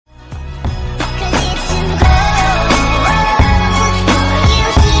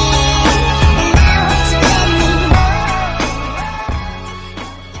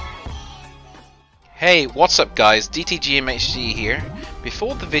Hey, what's up guys, DTGMHD here.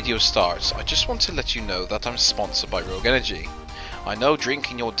 Before the video starts, I just want to let you know that I'm sponsored by Rogue Energy. I know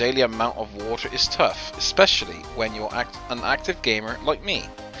drinking your daily amount of water is tough, especially when you're an active gamer like me.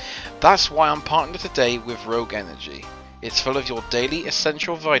 That's why I'm partnered today with Rogue Energy. It's full of your daily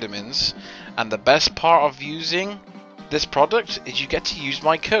essential vitamins, and the best part of using this product is you get to use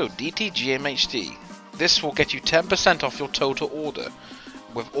my code DTGMHD. This will get you 10% off your total order.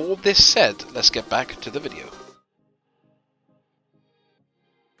 With all this said, let's get back to the video.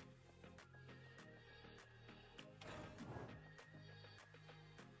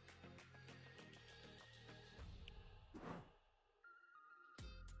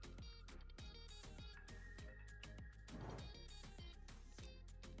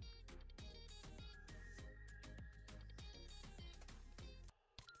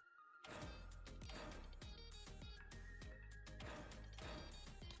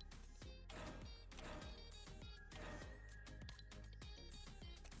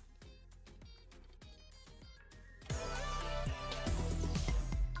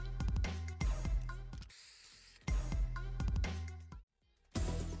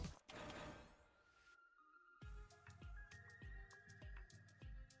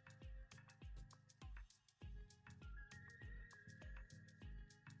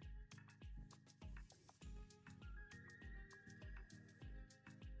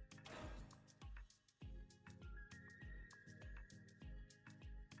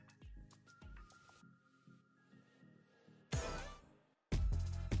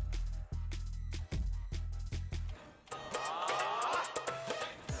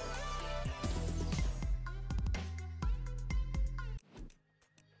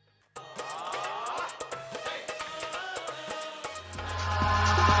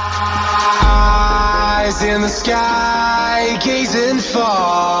 In the sky, gazing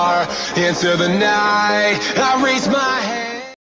far into the night, I raise my hand.